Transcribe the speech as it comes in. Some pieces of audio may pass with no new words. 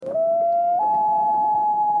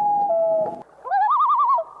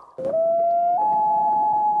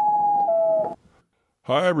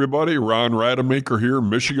Hi, everybody. Ron Rademacher here,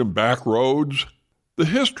 Michigan Backroads. The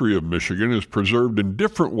history of Michigan is preserved in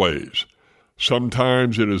different ways.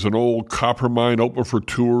 Sometimes it is an old copper mine open for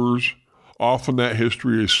tours. Often that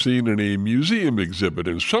history is seen in a museum exhibit,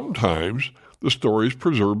 and sometimes the story is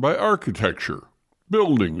preserved by architecture.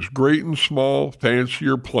 Buildings, great and small, fancy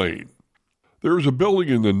or plain. There is a building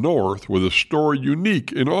in the north with a story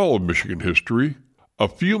unique in all of Michigan history. A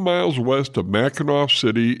few miles west of Mackinac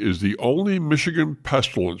City is the only Michigan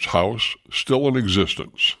Pestilence House still in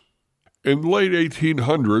existence. In the late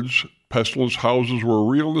 1800s, pestilence houses were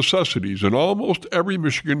real necessities, and almost every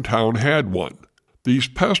Michigan town had one. These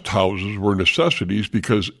pest houses were necessities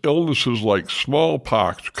because illnesses like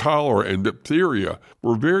smallpox, cholera, and diphtheria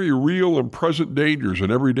were very real and present dangers in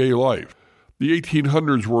everyday life. The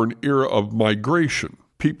 1800s were an era of migration.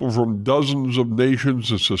 People from dozens of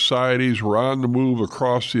nations and societies were on the move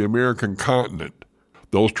across the American continent.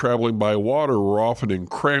 Those traveling by water were often in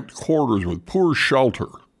cramped quarters with poor shelter.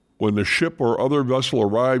 When the ship or other vessel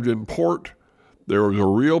arrived in port, there was a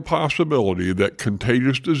real possibility that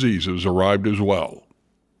contagious diseases arrived as well.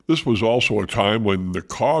 This was also a time when the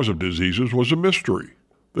cause of diseases was a mystery.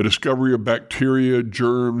 The discovery of bacteria,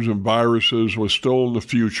 germs, and viruses was still in the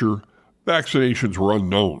future. Vaccinations were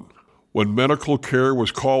unknown. When medical care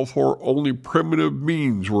was called for, only primitive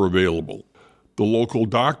means were available. The local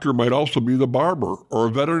doctor might also be the barber or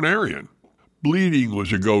a veterinarian. Bleeding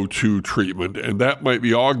was a go-to treatment, and that might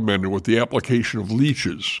be augmented with the application of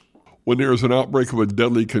leeches. When there was an outbreak of a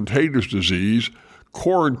deadly contagious disease,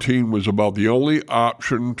 quarantine was about the only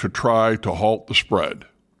option to try to halt the spread.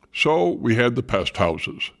 So we had the pest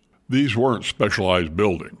houses. These weren't specialized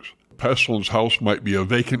buildings. Pestilence House might be a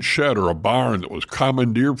vacant shed or a barn that was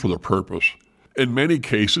commandeered for the purpose. In many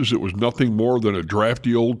cases, it was nothing more than a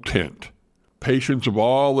drafty old tent. Patients of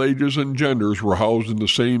all ages and genders were housed in the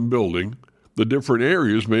same building. The different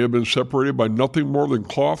areas may have been separated by nothing more than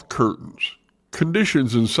cloth curtains.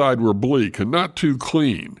 Conditions inside were bleak and not too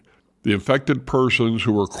clean. The infected persons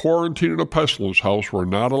who were quarantined in a pestilence house were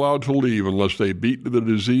not allowed to leave unless they beat the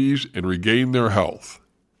disease and regained their health.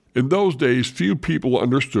 In those days, few people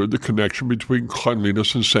understood the connection between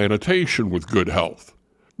cleanliness and sanitation with good health.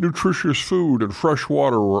 Nutritious food and fresh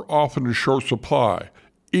water were often in short supply.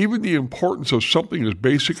 Even the importance of something as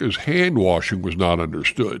basic as hand washing was not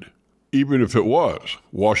understood. Even if it was,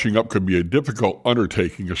 washing up could be a difficult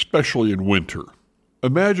undertaking, especially in winter.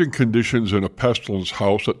 Imagine conditions in a pestilence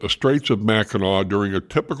house at the Straits of Mackinac during a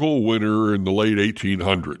typical winter in the late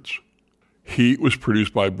 1800s. Heat was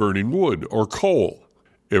produced by burning wood or coal.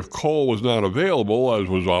 If coal was not available, as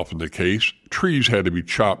was often the case, trees had to be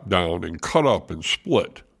chopped down and cut up and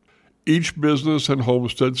split. Each business and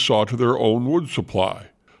homestead saw to their own wood supply.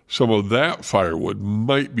 Some of that firewood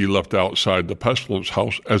might be left outside the pestilence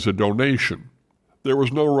house as a donation. There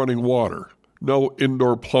was no running water, no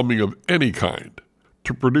indoor plumbing of any kind.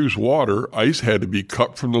 To produce water, ice had to be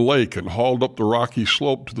cut from the lake and hauled up the rocky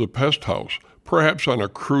slope to the pest house, perhaps on a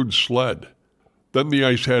crude sled. Then the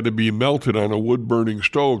ice had to be melted on a wood-burning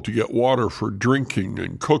stove to get water for drinking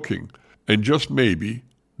and cooking, and just maybe,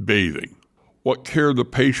 bathing. What care the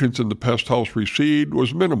patients in the pest house received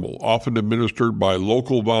was minimal, often administered by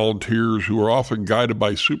local volunteers who were often guided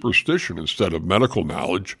by superstition instead of medical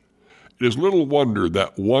knowledge. It is little wonder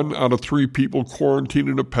that 1 out of 3 people quarantined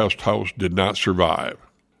in a pest house did not survive.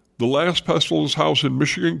 The last pestilence house in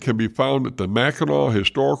Michigan can be found at the Mackinac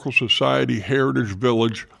Historical Society Heritage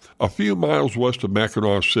Village, a few miles west of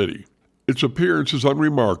Mackinac City. Its appearance is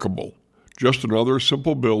unremarkable, just another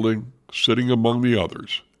simple building sitting among the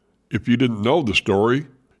others. If you didn't know the story,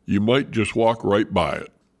 you might just walk right by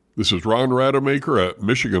it. This is Ron Rademacher at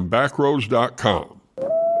MichiganBackroads.com.